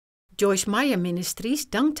Joyce Meyer Ministries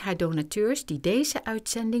dankt haar donateurs die deze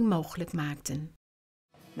uitzending mogelijk maakten.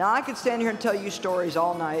 Now I could stand here and tell you stories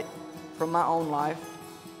all night from my own life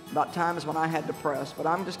about times when I had to press, but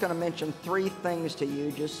I'm just going to mention 3 things to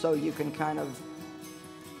you just so you can kind of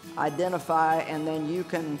identify, and then you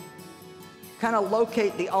can kind of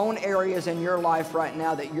locate the own areas in your life right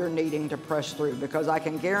now that you're needing to press through, because I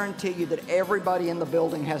can guarantee you that everybody in the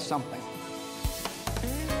building has something.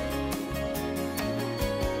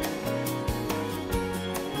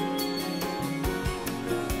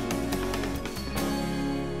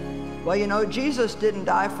 Well, you know, Jesus didn't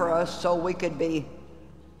die for us so we could be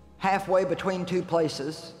halfway between 2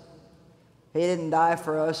 places. He didn't die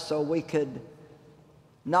for us so we could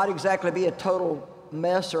not exactly be a total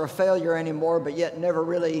mess or a failure anymore, but yet never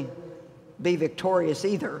really be victorious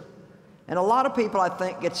either. And a lot of people, I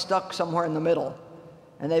think, get stuck somewhere in the middle.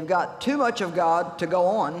 And they've got too much of God to go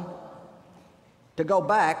on, to go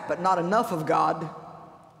back, but not enough of God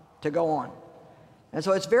to go on. And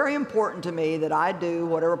so it's very important to me that I do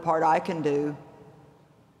whatever part I can do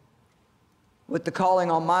with the calling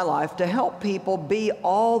on my life to help people be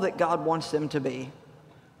all that God wants them to be,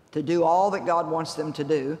 to do all that God wants them to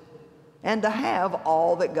do, and to have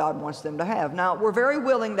all that God wants them to have. Now, we're very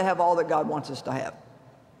willing to have all that God wants us to have,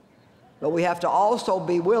 but we have to also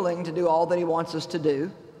be willing to do all that He wants us to do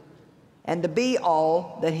and to be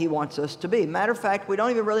all that He wants us to be. Matter of fact, we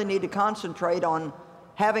don't even really need to concentrate on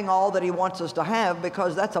having all that He wants us to have,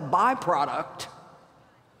 because that's a byproduct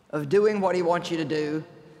of doing what He wants you to do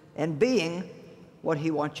and being what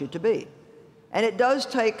He wants you to be. And it does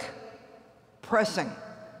take pressing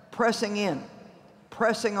in,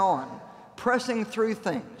 pressing on, pressing through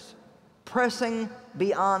things, pressing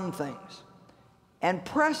beyond things. And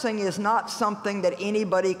pressing is not something that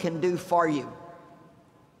anybody can do for you.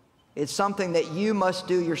 It's something that you must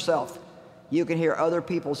do yourself. You can hear other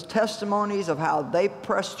people's testimonies of how they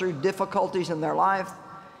press through difficulties in their life.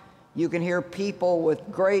 You can hear people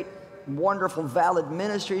with great, wonderful, valid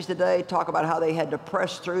ministries today talk about how they had to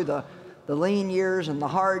press through the lean years and the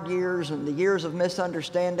hard years and the years of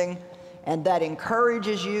misunderstanding. And that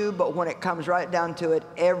encourages you, but when it comes right down to it,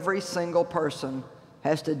 every single person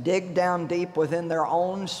has to dig down deep within their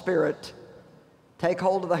own spirit, take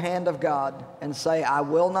hold of the hand of God, and say, I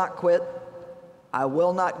will not quit, I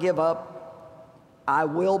will not give up, I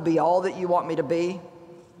will be all that you want me to be,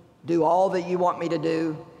 do all that you want me to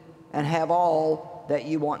do, and have all that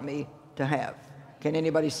you want me to have. Can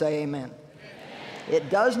anybody say amen? Amen. It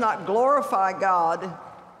does not glorify God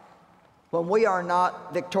when we are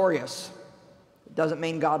not victorious. It doesn't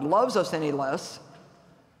mean God loves us any less,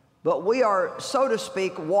 but we are, so to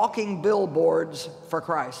speak, walking billboards for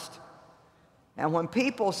Christ. And when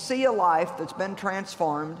people see a life that's been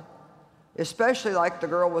transformed, especially like the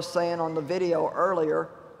girl was saying on the video earlier,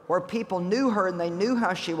 where people knew her and they knew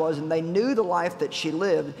how she was and they knew the life that she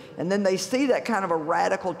lived, and then they see that kind of a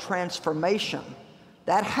radical transformation,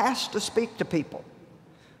 that has to speak to people.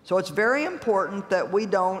 So it's very important that we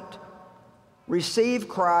don't receive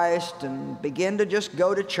Christ and begin to just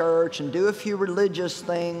go to church and do a few religious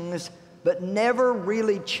things, but never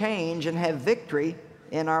really change and have victory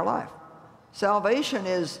in our life. Salvation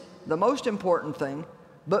is the most important thing,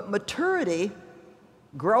 but maturity,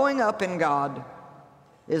 growing up in God,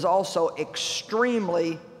 is also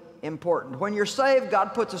extremely important. When you're saved,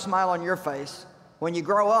 God puts a smile on your face. When you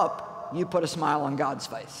grow up, you put a smile on God's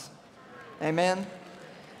face. Amen?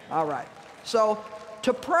 All right. So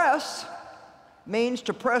to press means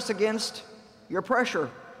to press against your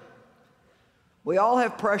pressure. We all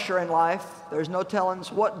have pressure in life. There's no telling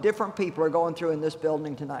what different people are going through in this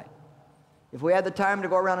building tonight. If we had the time to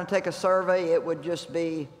go around and take a survey, it would just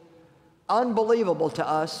be unbelievable to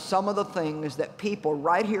us, some of the things that people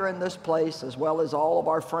right here in this place, as well as all of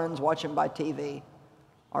our friends watching by TV,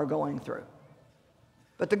 are going through.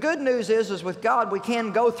 But the good news is with God, we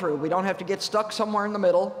can go through. We don't have to get stuck somewhere in the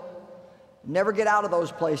middle, never get out of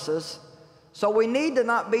those places. So we need to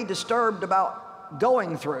not be disturbed about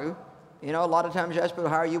going through. You know, a lot of times you ask people,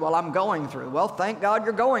 how are you? Well, I'm going through. Well, thank God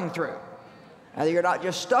you're going through. And you're not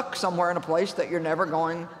just stuck somewhere in a place that you're never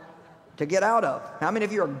going to get out of. How many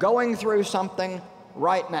of you are going through something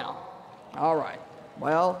right now? All right.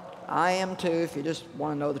 Well, I am too, if you just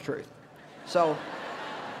want to know the truth. So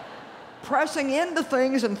pressing into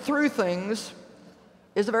things and through things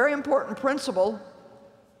is a very important principle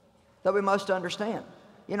that we must understand.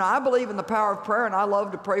 You know, I believe in the power of prayer, and I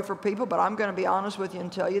love to pray for people, but I'm going to be honest with you and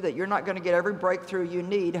tell you that you're not going to get every breakthrough you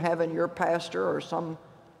need having your pastor or some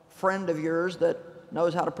friend of yours that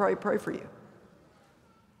knows how to pray for you.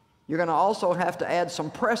 You're going to also have to add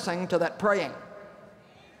some pressing to that praying.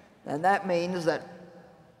 And that means that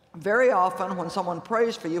Very often when someone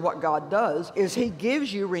prays for you, what God does is He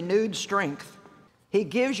gives you renewed strength. He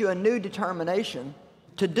gives you a new determination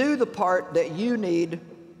to do the part that you need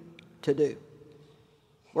to do.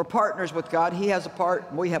 We're partners with God. He has a part,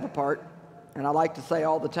 and we have a part. And I like to say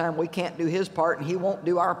all the time, we can't do His part, and He won't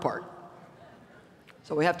do our part.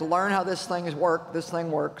 So we have to learn how this thing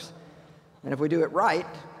works. And if we do it right,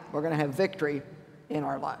 we're going to have victory in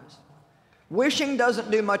our lives. Wishing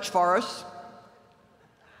doesn't do much for us.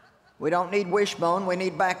 We don't need wishbone, we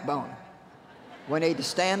need backbone. We need to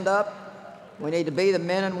stand up. We need to be the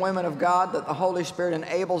men and women of God that the Holy Spirit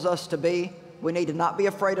enables us to be. We need to not be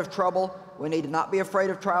afraid of trouble. We need to not be afraid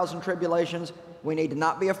of trials and tribulations. We need to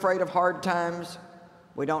not be afraid of hard times.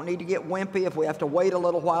 We don't need to get wimpy if we have to wait a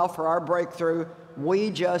little while for our breakthrough. We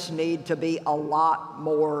just need to be a lot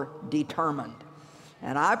more determined.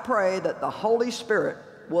 And I pray that the Holy Spirit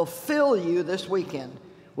will fill you this weekend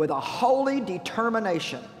with a holy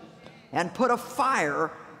determination and put a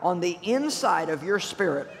fire on the inside of your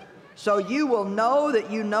spirit, so you will know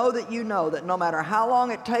that you know that you know that no matter how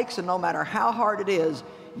long it takes and no matter how hard it is,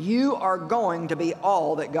 you are going to be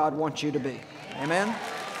all that God wants you to be. Amen?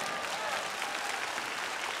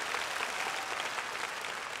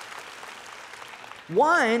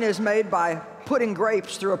 Wine is made by putting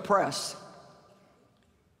grapes through a press.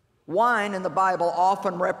 Wine in the Bible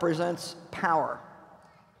often represents power.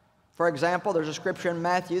 For example, there's a scripture in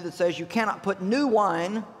Matthew that says you cannot put new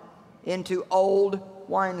wine into old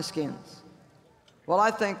wineskins. Well, I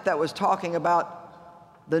think that was talking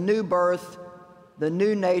about the new birth, the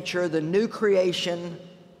new nature, the new creation.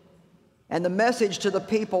 And the message to the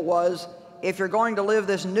people was, if you're going to live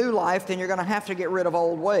this new life, then you're going to have to get rid of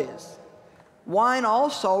old ways. Wine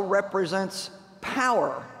also represents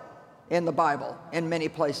power in the Bible in many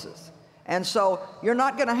places. And so you're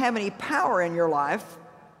not going to have any power in your life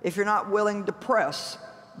if you're not willing to press.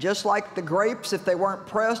 Just like the grapes, if they weren't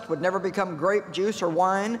pressed, would never become grape juice or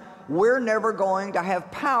wine. We're never going to have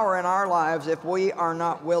power in our lives if we are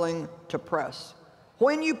not willing to press.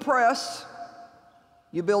 When you press,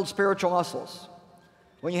 you build spiritual muscles.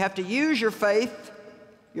 When you have to use your faith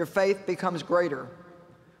becomes greater.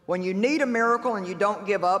 When you need a miracle and you don't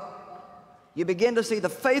give up, you begin to see the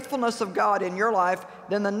faithfulness of God in your life.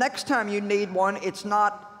 Then the next time you need one,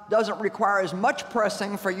 doesn't require as much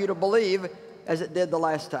pressing for you to believe as it did the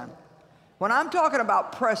last time. When I'm talking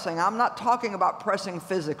about pressing, I'm not talking about pressing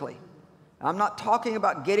physically. I'm not talking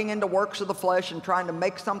about getting into works of the flesh and trying to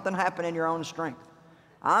make something happen in your own strength.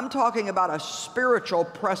 I'm talking about a spiritual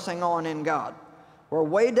pressing on in God, where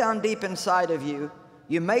way down deep inside of you,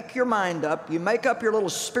 you make your mind up, you make up your little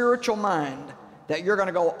spiritual mind that you're going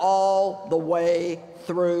to go all the way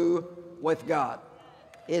through with God.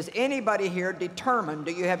 Is anybody here determined?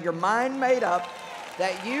 Do you have your mind made up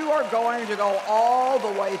that you are going to go all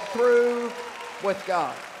the way through with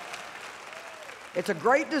God? It's a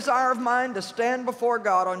great desire of mine to stand before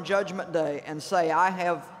God on Judgment Day and say, I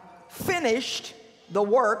have finished the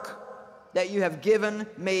work that you have given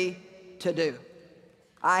me to do.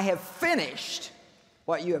 I have finished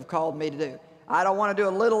what you have called me to do. I don't want to do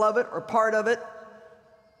a little of it or part of it.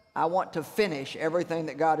 I want to finish everything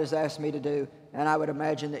that God has asked me to do, and I would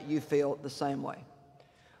imagine that you feel the same way.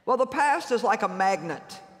 Well, the past is like a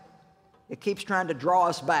magnet. It keeps trying to draw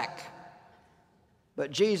us back.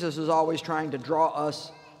 But Jesus is always trying to draw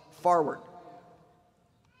us forward.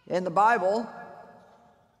 In the Bible,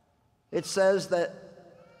 it says that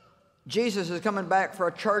Jesus is coming back for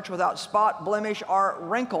a church without spot, blemish, or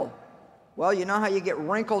wrinkle. Well, you know how you get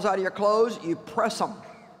wrinkles out of your clothes? You press them.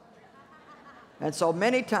 And so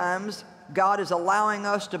many times, God is allowing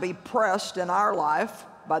us to be pressed in our life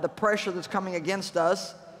by the pressure that's coming against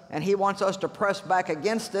us, and He wants us to press back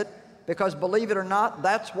against it, because believe it or not,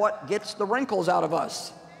 that's what gets the wrinkles out of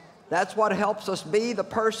us. That's what helps us be the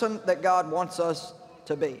person that God wants us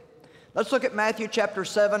to be. Let's look at Matthew chapter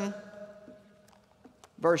 7,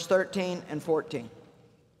 verse 13 and 14.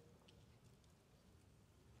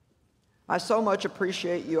 I so much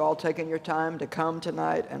appreciate you all taking your time to come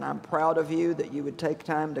tonight, and I'm proud of you that you would take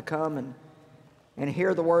time to come and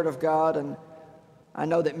hear the Word of God. And I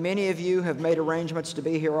know that many of you have made arrangements to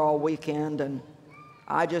be here all weekend, and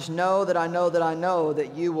I just know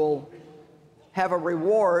that you will have a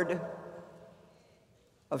reward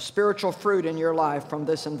of spiritual fruit in your life from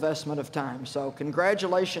this investment of time. So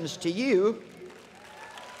congratulations to you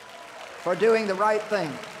for doing the right thing.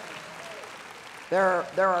 There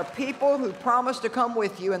are people who promised to come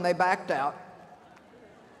with you and they backed out.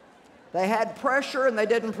 They had pressure and they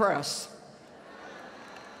didn't press.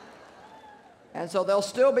 And so they'll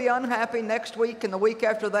still be unhappy next week and the week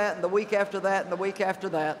after that and the week after that and the week after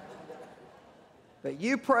that. But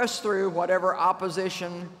you press through whatever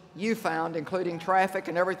opposition you found, including traffic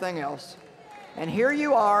and everything else. And here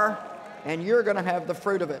you are, and you're going to have the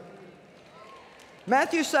fruit of it.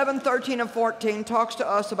 Matthew 7:13 and 14 talks to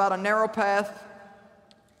us about a narrow path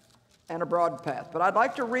and a broad path. But I'd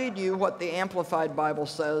like to read you what the Amplified Bible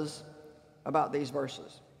says about these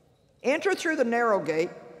verses. Enter through the narrow gate,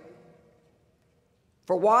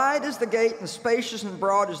 for wide is the gate and spacious and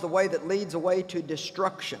broad is the way that leads away to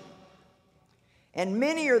destruction. And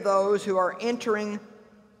many are those who are entering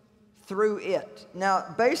through it. Now,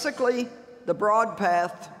 basically, the broad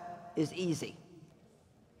path is easy.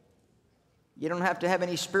 You don't have to have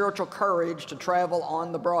any spiritual courage to travel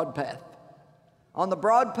on the broad path. On the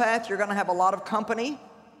broad path, you're going to have a lot of company.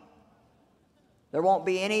 There won't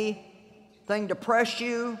be anything to press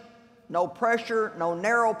you, no pressure, no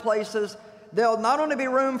narrow places. There'll not only be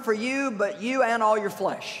room for you, but you and all your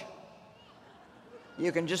flesh.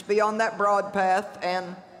 You can just be on that broad path.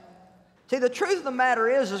 And see, the truth of the matter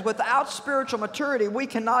is without spiritual maturity, we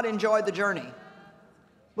cannot enjoy the journey.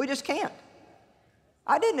 We just can't.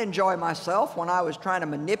 I didn't enjoy myself when I was trying to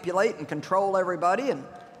manipulate and control everybody, and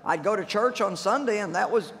I'd go to church on Sunday, and that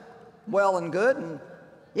was well and good. And,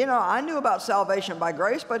 you know, I knew about salvation by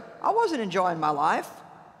grace, but I wasn't enjoying my life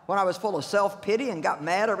when I was full of self-pity and got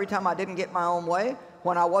mad every time I didn't get my own way,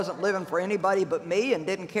 when I wasn't living for anybody but me and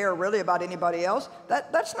didn't care really about anybody else.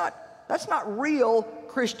 That's not real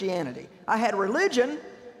Christianity. I had religion,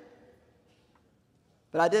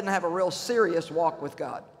 but I didn't have a real serious walk with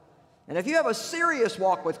God. And if you have a serious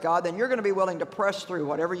walk with God, then you're going to be willing to press through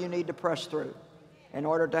whatever you need to press through in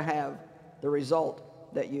order to have the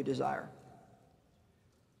result that you desire.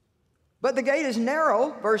 But the gate is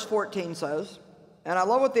narrow, verse 14 says, and I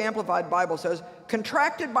love what the Amplified Bible says,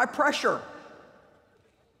 contracted by pressure,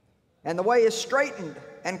 and the way is straightened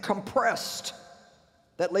and compressed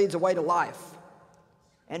that leads away to life.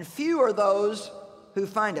 And few are those who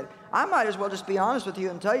find it. I might as well just be honest with you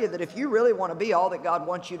and tell you that if you really want to be all that God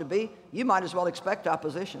wants you to be, you might as well expect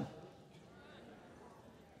opposition.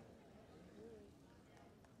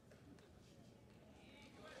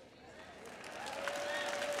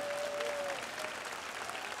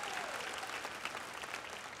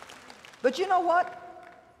 But you know what?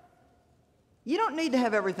 You don't need to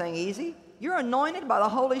have everything easy. You're anointed by the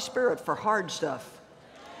Holy Spirit for hard stuff.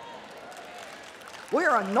 We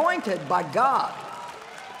are anointed by God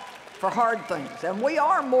for hard things, and we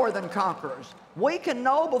are more than conquerors. We can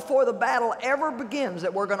know before the battle ever begins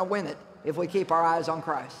that we're going to win it if we keep our eyes on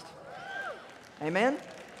Christ. Amen?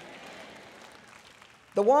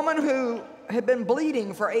 The woman who had been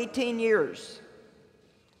bleeding for 18 years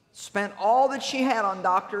spent all that she had on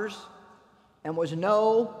doctors and was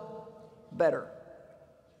no better.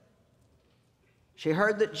 She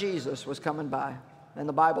heard that Jesus was coming by, and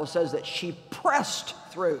the Bible says that she pressed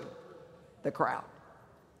through the crowd.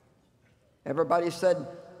 Everybody said,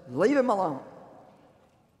 leave him alone.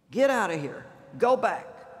 Get out of here. Go back.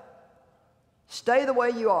 Stay the way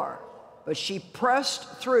you are. But she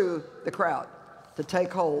pressed through the crowd to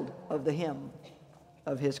take hold of the hem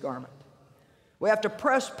of his garment. We have to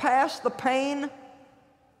press past the pain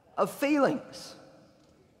of feelings.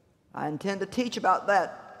 I intend to teach about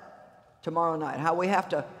that tomorrow night, how we have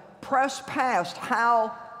to press past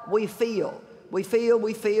how we feel. We feel,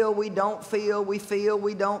 we don't feel, we don't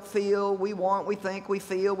feel, we want, we think, we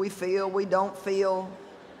feel, we don't feel.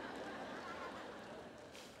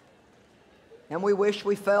 And we wish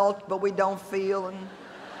we felt, but we don't feel, and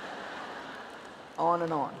on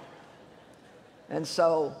and on. And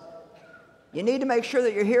so, you need to make sure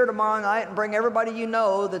that you're here tomorrow night and bring everybody you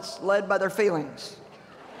know that's led by their feelings.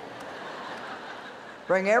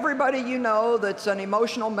 Bring everybody you know that's an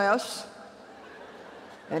emotional mess,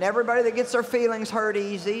 and everybody that gets their feelings hurt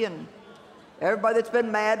easy, and everybody that's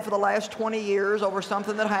been mad for the last 20 years over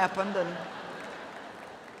something that happened, and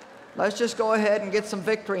let's just go ahead and get some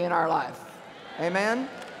victory in our life. Amen?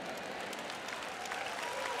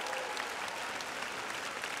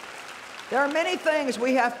 There are many things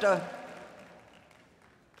we have to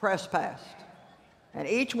press past, and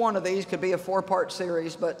each one of these could be a 4-part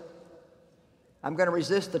series, but I'm going to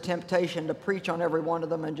resist the temptation to preach on every one of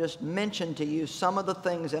them and just mention to you some of the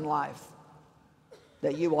things in life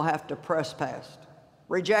that you will have to press past.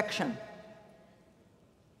 Rejection.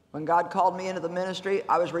 When God called me into the ministry,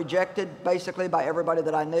 I was rejected basically by everybody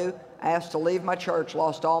that I knew, asked to leave my church,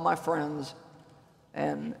 lost all my friends,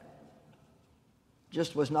 and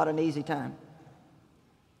just was not an easy time.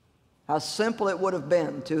 How simple it would have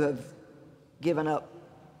been to have given up,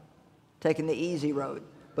 taken the easy road.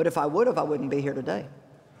 But if I would have, I wouldn't be here today.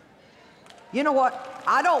 You know what?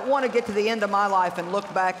 I don't want to get to the end of my life and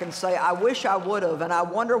look back and say, I wish I would have, and I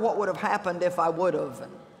wonder what would have happened if I would have.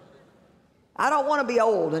 I don't want to be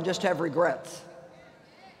old and just have regrets.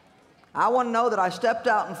 I want to know that I stepped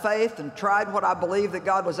out in faith and tried what I believed that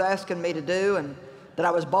God was asking me to do, and that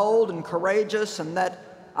I was bold and courageous, and that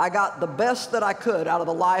I got the best that I could out of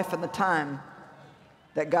the life and the time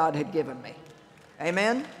that God had given me.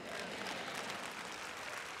 Amen?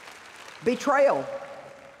 Betrayal,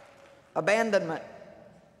 abandonment,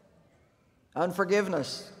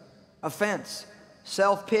 unforgiveness, offense,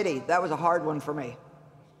 self-pity. That was a hard one for me.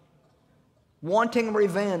 Wanting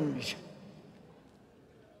revenge.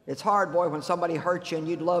 It's hard, boy, when somebody hurts you and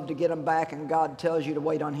you'd love to get them back and God tells you to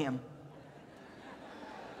wait on Him.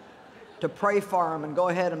 To pray for them and go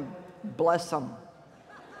ahead and bless them.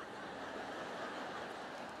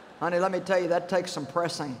 Honey, let me tell you, that takes some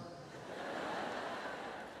pressing.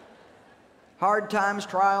 Hard times,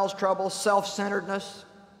 trials, troubles, self-centeredness,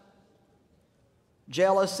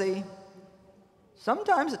 jealousy.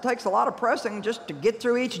 Sometimes it takes a lot of pressing just to get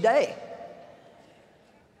through each day.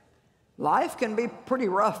 Life can be pretty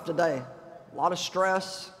rough today. A lot of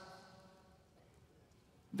stress,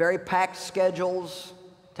 very packed schedules,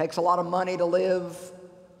 takes a lot of money to live.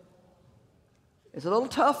 It's a little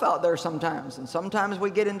tough out there sometimes, and sometimes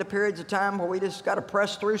we get into periods of time where we just got to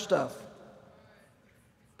press through stuff.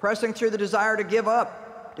 Pressing through the desire to give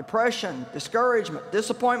up, depression, discouragement,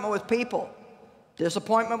 disappointment with people,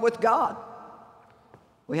 disappointment with God.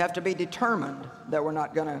 We have to be determined that we're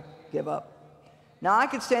not going to give up. Now, I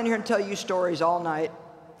could stand here and tell you stories all night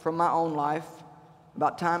from my own life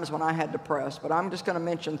about times when I had to press, but I'm just going to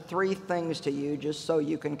mention 3 things to you just so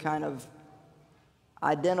you can kind of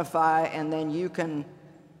identify, and then you can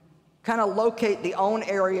kind of locate the own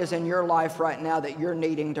areas in your life right now that you're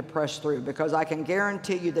needing to press through, because I can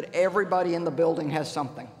guarantee you that everybody in the building has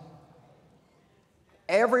something.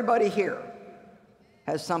 Everybody here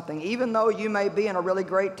has something. Even though you may be in a really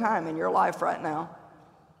great time in your life right now,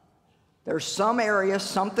 there's some area,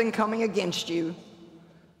 something coming against you,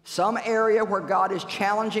 some area where God is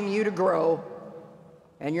challenging you to grow,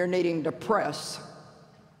 and you're needing to press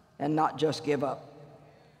and not just give up.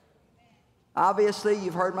 Obviously,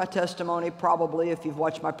 you've heard my testimony probably if you've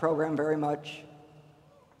watched my program very much.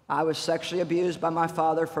 I was sexually abused by my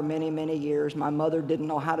father for many, many years. My mother didn't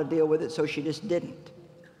know how to deal with it, so she just didn't.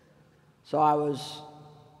 So I was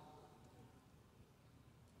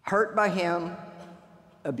hurt by him,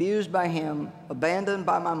 abused by him, abandoned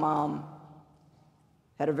by my mom,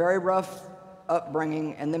 had a very rough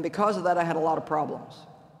upbringing, and then because of that, I had a lot of problems.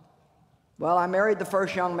 Well, I married the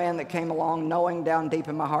first young man that came along, knowing down deep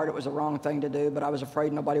in my heart it was the wrong thing to do, but I was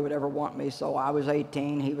afraid nobody would ever want me, so I was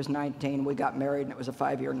 18, he was 19, we got married, and it was a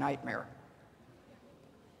 5-year nightmare.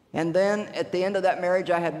 And then, at the end of that marriage,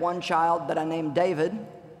 I had one child that I named David,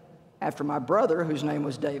 after my brother, whose name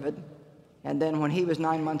was David, and then when he was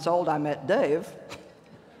 9 months old, I met Dave.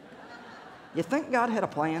 You think God had a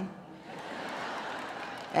plan?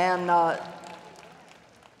 And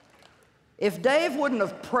if Dave wouldn't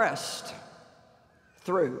have pressed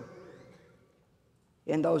through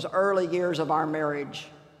in those early years of our marriage,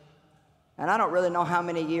 and I don't really know how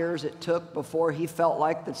many years it took before he felt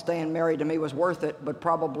like that staying married to me was worth it, but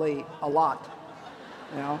probably a lot.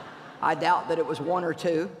 You know, I doubt that it was 1 or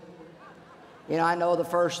 2. You know, I know the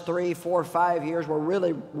first 3, 4, 5 years were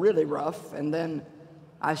really, really rough, and then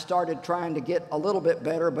I started trying to get a little bit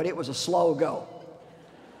better, but it was a slow go.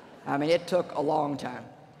 I mean, it took a long time.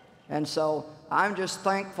 And so I'm just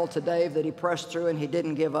thankful to Dave that he pressed through and he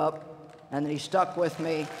didn't give up, and that he stuck with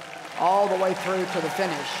me all the way through to the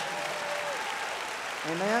finish.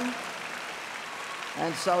 Amen?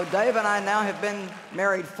 And so Dave and I now have been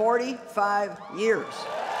married 45 years.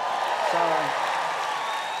 So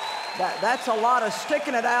that's a lot of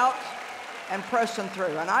sticking it out and pressing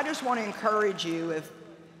through. And I just want to encourage you,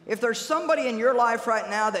 if there's somebody in your life right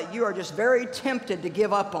now that you are just very tempted to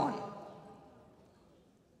give up on,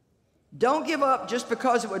 don't give up just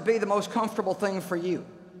because it would be the most comfortable thing for you.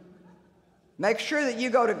 Make sure that you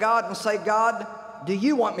go to God and say, God, do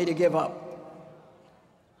you want me to give up?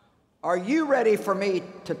 Are you ready for me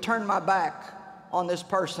to turn my back on this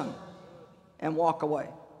person and walk away?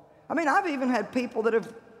 I mean, I've even had people that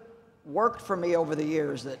have worked for me over the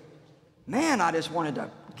years that, man, I just wanted to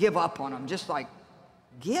give up on them. Just like,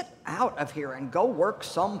 get out of here and go work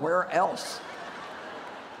somewhere else.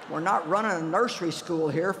 We're not running a nursery school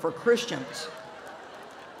here for Christians.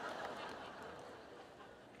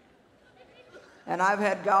 And I've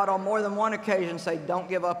had God on more than one occasion say, don't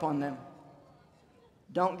give up on them.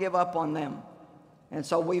 Don't give up on them. And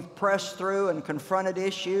so we've pressed through and confronted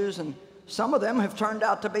issues, and some of them have turned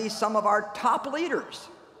out to be some of our top leaders.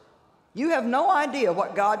 You have no idea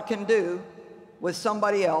what God can do with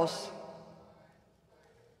somebody else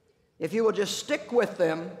if you will just stick with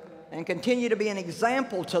them and continue to be an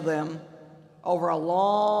example to them over a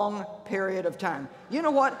long period of time. You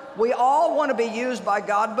know what? We all want to be used by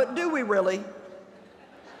God, but do we really?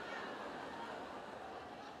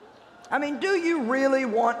 I mean, do you really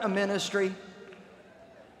want a ministry?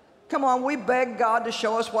 Come on, we beg God to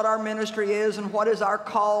show us what our ministry is and what is our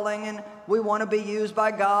calling, and we want to be used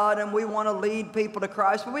by God and we want to lead people to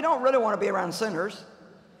Christ, but we don't really want to be around sinners.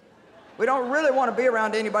 We don't really want to be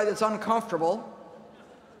around anybody that's uncomfortable.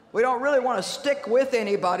 We don't really want to stick with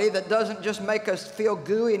anybody that doesn't just make us feel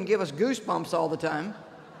gooey and give us goosebumps all the time.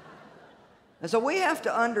 And so we have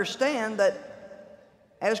to understand that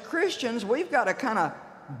as Christians, we've got to kind of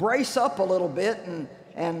brace up a little bit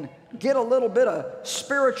and get a little bit of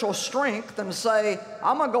spiritual strength and say,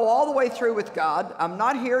 I'm going to go all the way through with God. I'm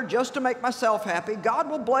not here just to make myself happy. God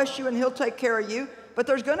will bless you and He'll take care of you. But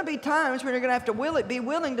there's going to be times when you're going to have to be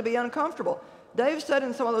willing to be uncomfortable. Dave said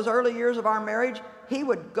in some of those early years of our marriage, he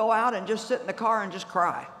would go out and just sit in the car and just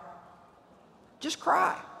cry. Just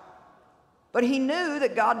cry. But he knew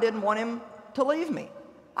that God didn't want him to leave me.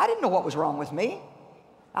 I didn't know what was wrong with me.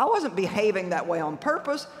 I wasn't behaving that way on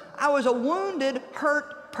purpose. I was a wounded,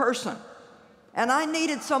 hurt person. And I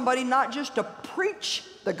needed somebody not just to preach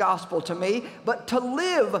the gospel to me, but to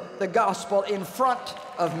live the gospel in front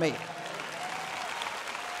of me.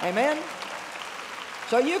 Amen?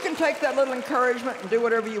 So you can take that little encouragement and do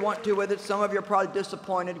whatever you want to with it. Some of you are probably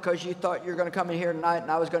disappointed because you thought you were going to come in here tonight and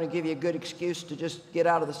I was going to give you a good excuse to just get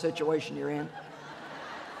out of the situation you're in.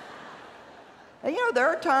 And you know, there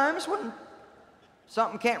are times when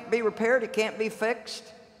something can't be repaired, it can't be fixed.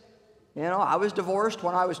 You know, I was divorced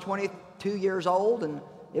when I was 22 years old, and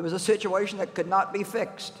it was a situation that could not be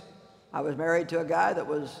fixed. I was married to a guy that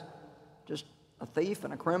was just a thief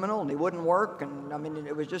and a criminal, and he wouldn't work, and I mean,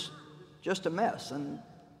 it was just a mess, and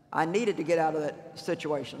I needed to get out of that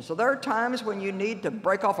situation. So there are times when you need to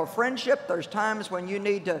break off a friendship. There's times when you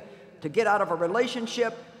need to get out of a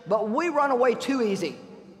relationship, but we run away too easy.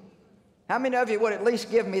 How many of you would at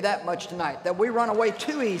least give me that much tonight, that we run away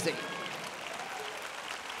too easy?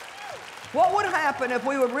 What would happen if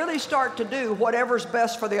we would really start to do whatever's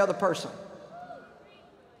best for the other person?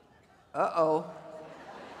 Uh-oh.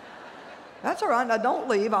 That's all right. Now, don't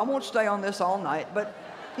leave. I won't stay on this all night. But,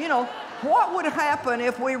 you know, what would happen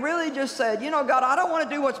if we really just said, you know, God, I don't want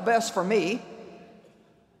to do what's best for me.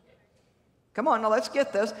 Come on, now let's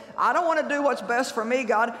get this. I don't want to do what's best for me,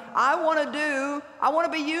 God. I want to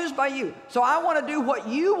be used by you. So I want to do what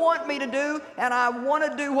you want me to do, and I want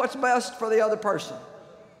to do what's best for the other person.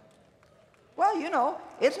 Well, you know,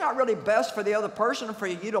 it's not really best for the other person for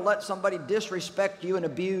you to let somebody disrespect you and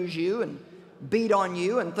abuse you and beat on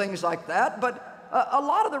you and things like that. But a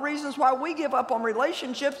lot of the reasons why we give up on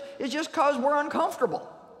relationships is just because we're uncomfortable.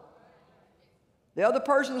 The other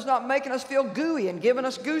person's not making us feel gooey and giving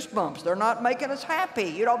us goosebumps. They're not making us happy.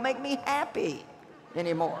 You don't make me happy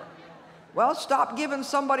anymore. Well, stop giving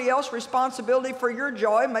somebody else responsibility for your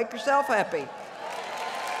joy. Make yourself happy.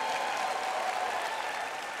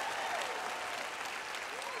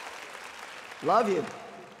 Love you.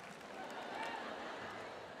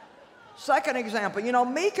 Second example, you know,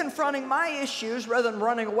 me confronting my issues rather than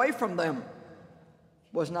running away from them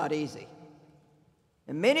was not easy.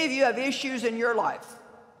 And many of you have issues in your life.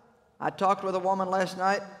 I talked with a woman last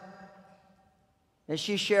night, and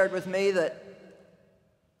she shared with me that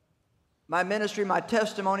my ministry, my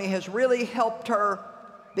testimony, has really helped her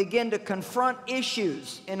begin to confront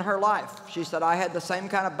issues in her life. She said, I had the same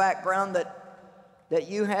kind of background that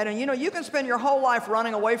you had. And you know, you can spend your whole life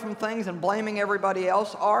running away from things and blaming everybody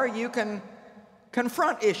else, or you can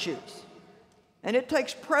confront issues. And it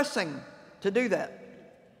takes pressing to do that.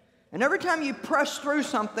 And every time you press through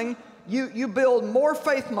something, you build more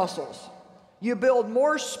faith muscles. You build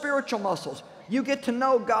more spiritual muscles. You get to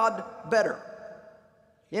know God better.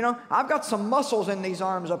 You know, I've got some muscles in these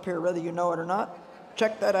arms up here, whether you know it or not.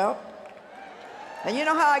 Check that out. And you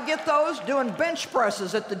know how I get those? Doing bench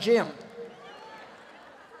presses at the gym.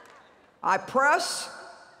 I press,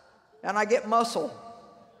 and I get muscle.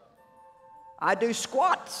 I do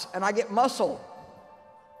squats, and I get muscle.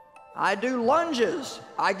 I do lunges,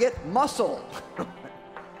 I get muscle.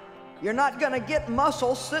 You're not going to get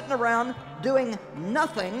muscle sitting around doing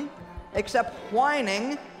nothing except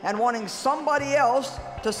whining and wanting somebody else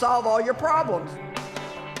to solve all your problems.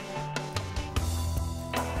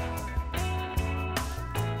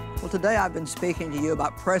 Well, today I've been speaking to you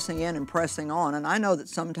about pressing in and pressing on, and I know that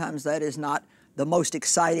sometimes that is not the most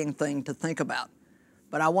exciting thing to think about.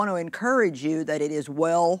 But I want to encourage you that it is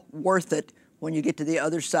well worth it when you get to the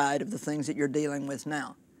other side of the things that you're dealing with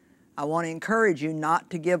now. I want to encourage you not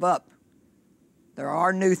to give up. There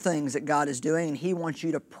are new things that God is doing, and He wants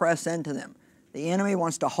you to press into them. The enemy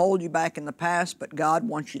wants to hold you back in the past, but God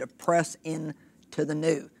wants you to press into the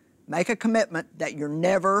new. Make a commitment that you're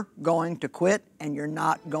never going to quit and you're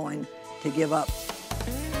not going to give up.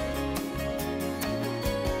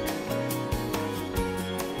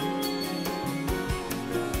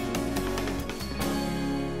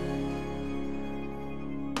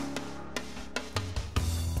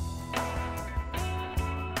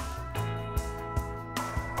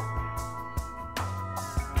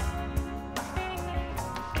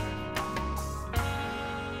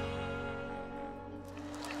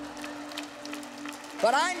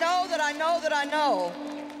 But I know that I know that I know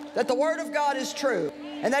that the Word of God is true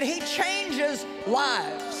and that He changes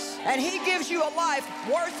lives and He gives you a life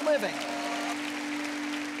worth living.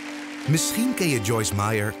 Misschien ken je Joyce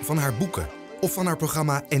Meyer van haar boeken of van haar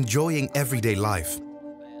programma Enjoying Everyday Life.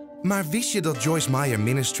 Maar wist je dat Joyce Meyer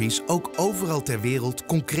Ministries ook overal ter wereld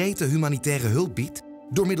concrete humanitaire hulp biedt?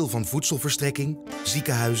 Door middel van voedselverstrekking,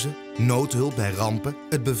 ziekenhuizen, noodhulp bij rampen,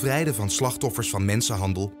 het bevrijden van slachtoffers van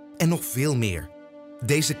mensenhandel en nog veel meer.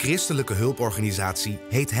 Deze christelijke hulporganisatie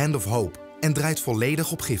heet Hand of Hope en draait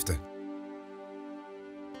volledig op giften.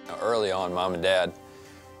 Early on, Mom and Dad,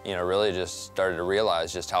 really just started to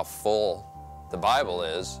realize just how full the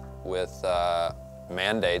Bible is with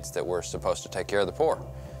mandates that we're supposed to take care of the poor.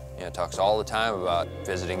 It talks all the time about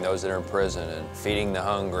visiting those that are in prison and feeding the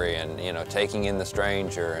hungry and taking in the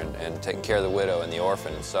stranger and taking care of the widow and the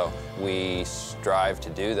orphan. And so we strive to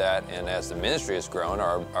do that, and as the ministry has grown,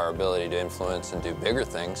 our ability to influence and do bigger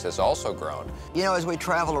things has also grown. As we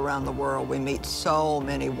travel around the world, we meet so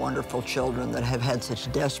many wonderful children that have had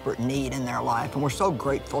such desperate need in their life, and we're so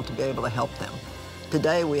grateful to be able to help them.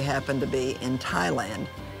 Today we happen to be in Thailand,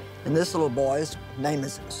 and this little boy's name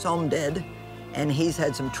is Somded. And he's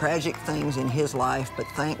had some tragic things in his life, but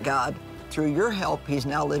thank God, through your help, he's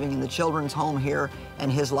now living in the children's home here, and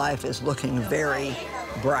his life is looking very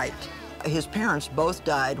bright. His parents both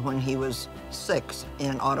died when he was 6 in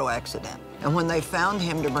an auto accident. And when they found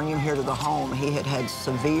him to bring him here to the home, he had had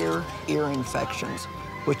severe ear infections,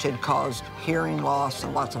 which had caused hearing loss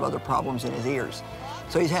and lots of other problems in his ears.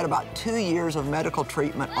 So he's had about 2 years of medical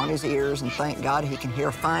treatment on his ears, and thank God he can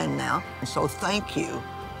hear fine now. And so thank you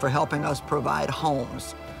for helping us provide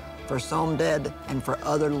homes for Somded and for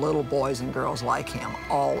other little boys and girls like him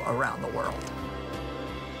all around the world.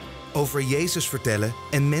 Over Jezus vertellen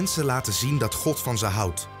en mensen laten zien dat God van ze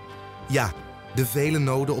houdt. Ja, de vele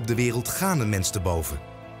noden op de wereld gaan een mens te boven.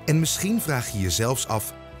 En misschien vraag je je zelfs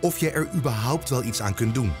af of je er überhaupt wel iets aan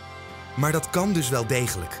kunt doen. Maar dat kan dus wel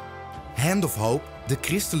degelijk. Hand of Hope, de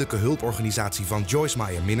christelijke hulporganisatie van Joyce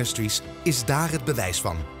Meyer Ministries, is daar het bewijs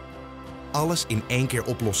van. Alles in één keer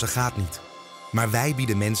oplossen gaat niet. Maar wij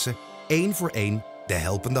bieden mensen één voor één de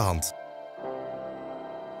helpende hand.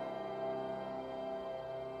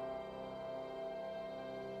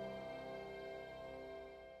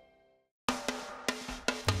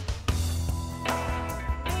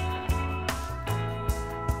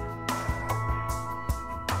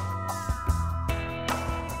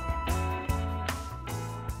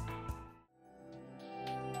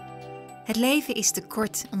 Het leven is te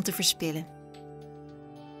kort om te verspillen.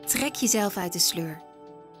 Trek jezelf uit de sleur.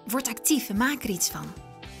 Word actief en maak er iets van.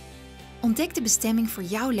 Ontdek de bestemming voor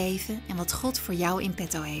jouw leven en wat God voor jou in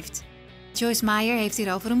petto heeft. Joyce Meyer heeft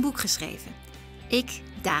hierover een boek geschreven. Ik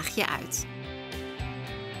daag je uit.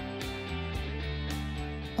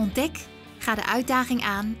 Ontdek, ga de uitdaging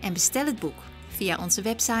aan en bestel het boek via onze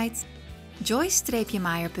website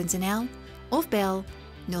joyce-meyer.nl of bel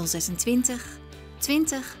 026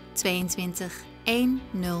 20 22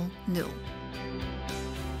 100.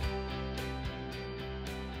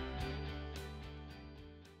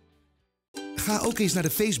 Ga ook eens naar de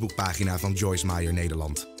Facebookpagina van Joyce Meyer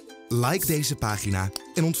Nederland. Like deze pagina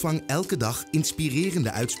en ontvang elke dag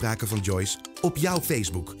inspirerende uitspraken van Joyce op jouw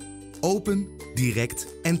Facebook. Open, direct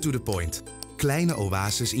en to the point. Kleine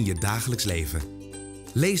oases in je dagelijks leven.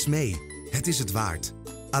 Lees mee, het is het waard.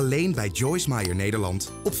 Alleen bij Joyce Meyer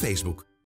Nederland op Facebook.